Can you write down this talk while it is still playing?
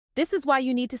This is why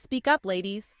you need to speak up,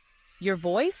 ladies. Your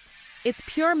voice? It's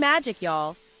pure magic,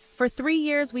 y'all. For 3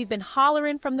 years, we've been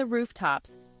hollering from the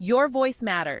rooftops. Your voice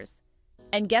matters.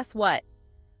 And guess what?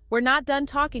 We're not done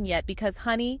talking yet because,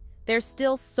 honey, there's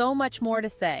still so much more to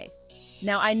say.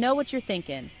 Now, I know what you're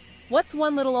thinking. What's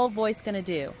one little old voice gonna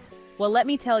do? Well, let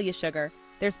me tell you, sugar.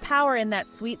 There's power in that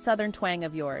sweet southern twang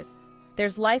of yours.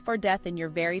 There's life or death in your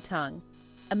very tongue.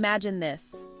 Imagine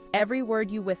this. Every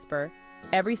word you whisper,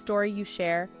 every story you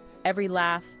share, every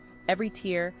laugh, every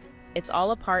tear, it's all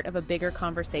a part of a bigger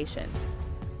conversation.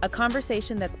 A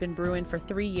conversation that's been brewing for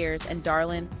 3 years, and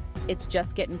darling, it's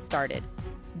just getting started.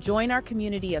 Join our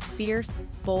community of fierce,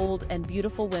 bold, and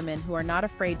beautiful women who are not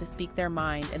afraid to speak their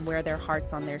mind and wear their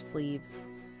hearts on their sleeves.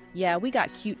 Yeah, we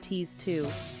got cute teas too,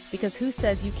 because who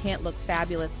says you can't look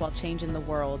fabulous while changing the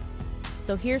world?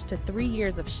 So here's to 3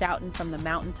 years of shouting from the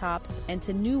mountaintops and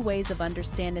to new ways of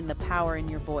understanding the power in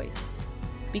your voice.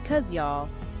 Because, y'all,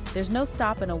 there's no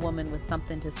stopping a woman with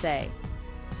something to say.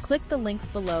 Click the links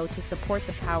below to support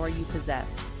the power you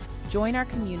possess. Join our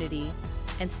community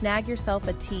and snag yourself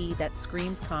a tea that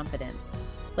screams confidence.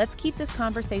 Let's keep this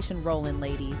conversation rolling,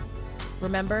 ladies.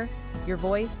 Remember, your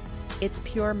voice, it's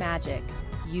pure magic.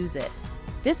 Use it.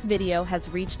 This video has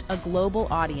reached a global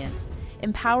audience,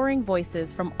 empowering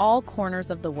voices from all corners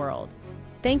of the world.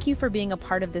 Thank you for being a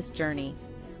part of this journey.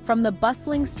 From the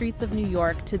bustling streets of New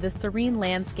York to the serene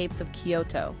landscapes of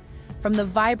Kyoto, from the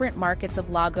vibrant markets of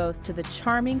Lagos to the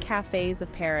charming cafes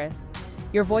of Paris,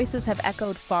 your voices have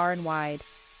echoed far and wide.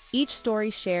 Each story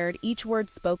shared, each word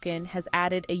spoken has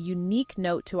added a unique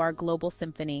note to our global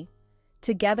symphony.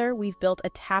 Together, we've built a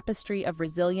tapestry of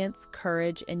resilience,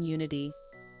 courage, and unity.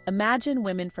 Imagine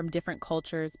women from different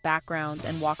cultures, backgrounds,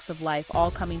 and walks of life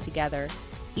all coming together,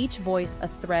 each voice a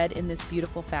thread in this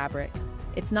beautiful fabric.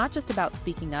 It's not just about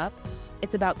speaking up,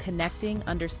 it's about connecting,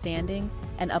 understanding,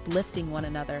 and uplifting one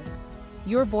another.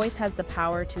 Your voice has the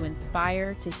power to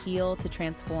inspire, to heal, to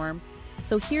transform.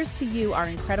 So here's to you, our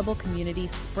incredible community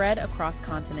spread across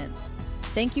continents.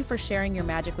 Thank you for sharing your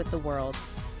magic with the world.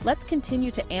 Let's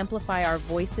continue to amplify our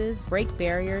voices, break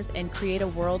barriers, and create a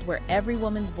world where every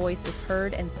woman's voice is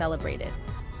heard and celebrated.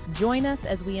 Join us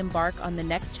as we embark on the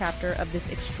next chapter of this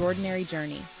extraordinary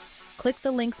journey. Click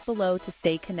the links below to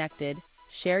stay connected,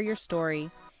 share your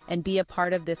story, and be a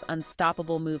part of this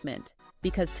unstoppable movement.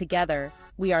 Because together,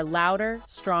 we are louder,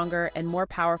 stronger, and more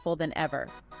powerful than ever.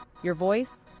 Your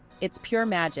voice? It's pure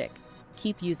magic.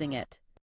 Keep using it.